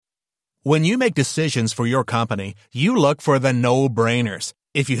When you make decisions for your company, you look for the no-brainers.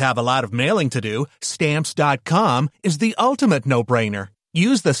 If you have a lot of mailing to do, Stamps.com is the ultimate no-brainer.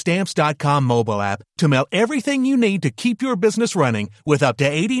 Use the Stamps.com mobile app to mail everything you need to keep your business running with up to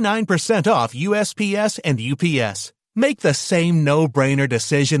 89% off USPS and UPS. Make the same no-brainer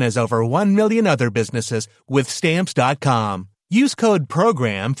decision as over 1 million other businesses with Stamps.com. Use code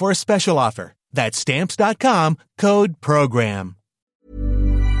PROGRAM for a special offer. That's Stamps.com, code PROGRAM.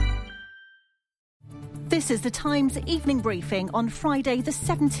 This is the Times evening briefing on Friday the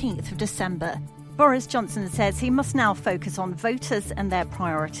 17th of December. Boris Johnson says he must now focus on voters and their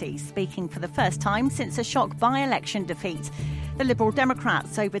priorities, speaking for the first time since a shock by-election defeat. The Liberal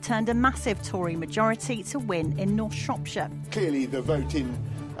Democrats overturned a massive Tory majority to win in North Shropshire. Clearly the vote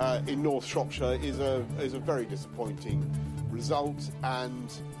in North Shropshire is a very disappointing result,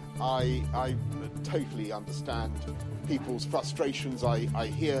 and I totally understand people's frustrations. I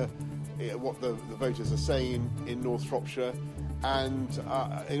hear what the voters are saying in North Shropshire, and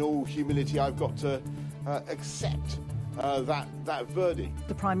in all humility I've got to accept that verdict.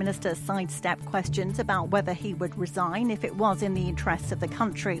 The Prime Minister sidestepped questions about whether he would resign if it was in the interests of the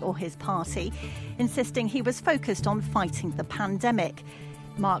country or his party, insisting he was focused on fighting the pandemic.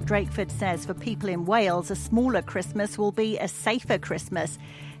 Mark Drakeford says for people in Wales, a smaller Christmas will be a safer Christmas,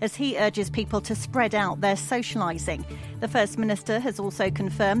 as he urges people to spread out their socialising. The First Minister has also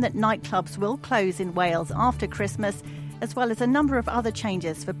confirmed that nightclubs will close in Wales after Christmas, as well as a number of other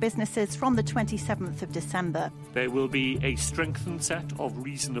changes for businesses from the 27th of December. There will be a strengthened set of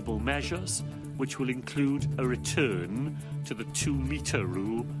reasonable measures, which will include a return to the 2-metre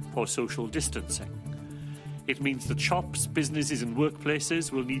rule for social distancing. It means that shops, businesses and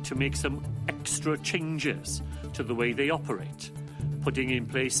workplaces will need to make some extra changes to the way they operate, putting in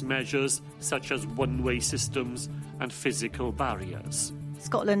place measures such as one-way systems and physical barriers.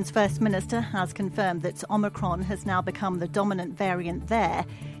 Scotland's First Minister has confirmed that Omicron has now become the dominant variant there.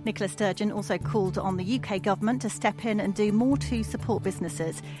 Nicola Sturgeon also called on the UK government to step in and do more to support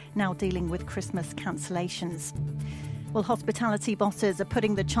businesses now dealing with Christmas cancellations. Well, hospitality bosses are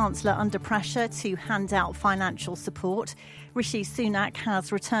putting the Chancellor under pressure to hand out financial support. Rishi Sunak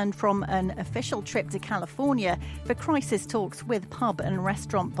has returned from an official trip to California for crisis talks with pub and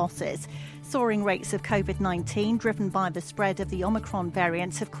restaurant bosses. Soaring rates of COVID-19 driven by the spread of the Omicron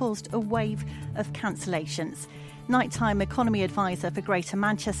variant have caused a wave of cancellations. Nighttime economy advisor for Greater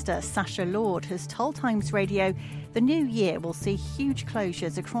Manchester, Sasha Lord, has told Times Radio the new year will see huge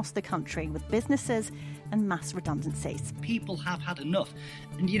closures across the country with businesses and mass redundancies. People have had enough.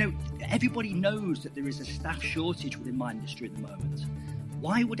 And, everybody knows that there is a staff shortage within my industry at the moment.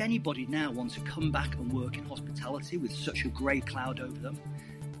 Why would anybody now want to come back and work in hospitality with such a grey cloud over them?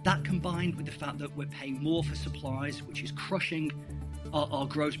 That combined with the fact that we're paying more for supplies, which is crushing our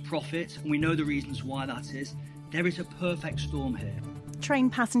gross profit, and we know the reasons why that is, there is a perfect storm here.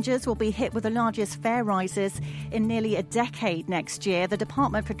 Train passengers will be hit with the largest fare rises in nearly a decade next year. The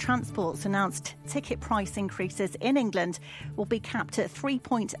Department for Transport's announced ticket price increases in England will be capped at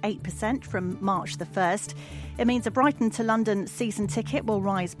 3.8% from March the 1st. It means a Brighton to London season ticket will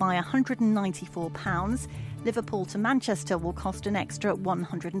rise by £194. Liverpool to Manchester will cost an extra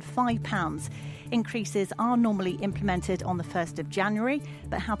 £105. Increases are normally implemented on the 1st of January,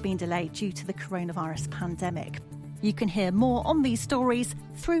 but have been delayed due to the coronavirus pandemic. You can hear more on these stories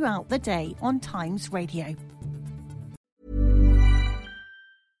throughout the day on Times Radio.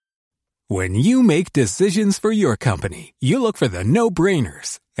 When you make decisions for your company, you look for the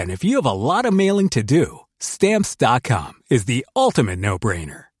no-brainers. And if you have a lot of mailing to do, Stamps.com is the ultimate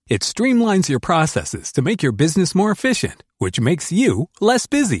no-brainer. It streamlines your processes to make your business more efficient, which makes you less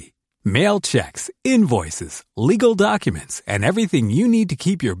busy. Mail checks, invoices, legal documents, and everything you need to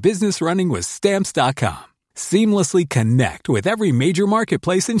keep your business running with Stamps.com. Seamlessly connect with every major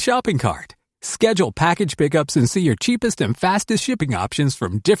marketplace and shopping cart. Schedule package pickups and see your cheapest and fastest shipping options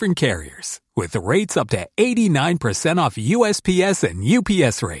from different carriers. With rates up to 89% off USPS and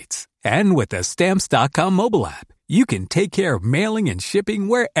UPS rates. And with the Stamps.com mobile app, you can take care of mailing and shipping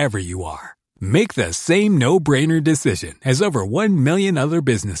wherever you are. Make the same no-brainer decision as over 1 million other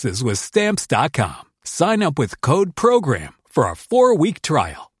businesses with Stamps.com. Sign up with code PROGRAM for a 4-week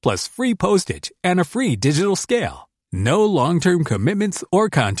trial, plus free postage and a free digital scale. No long-term commitments or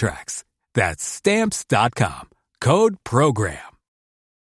contracts. That's Stamps.com. Code PROGRAM.